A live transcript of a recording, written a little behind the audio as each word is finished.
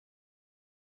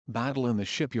Battle in the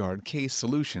Shipyard case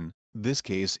solution. This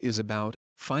case is about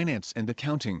finance and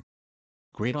accounting.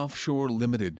 Great Offshore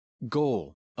Limited,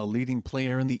 goal, a leading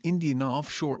player in the Indian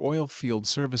offshore oilfield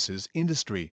services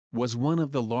industry, was one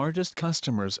of the largest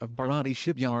customers of Bharati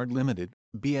Shipyard Limited,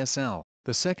 BSL,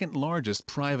 the second largest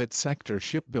private sector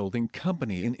shipbuilding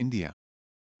company in India.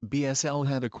 BSL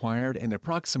had acquired an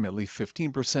approximately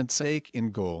 15% stake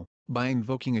in GOAL, by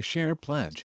invoking a share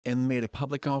pledge, and made a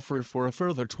public offer for a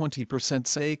further 20%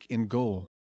 stake in GOAL.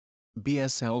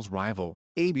 BSL's rival,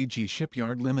 ABG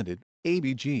Shipyard Limited,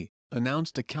 ABG,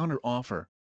 announced a counter-offer.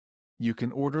 You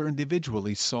can order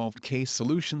individually solved case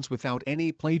solutions without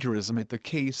any plagiarism at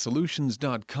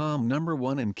thecasesolutions.com. Number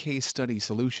 1 in Case Study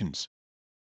Solutions.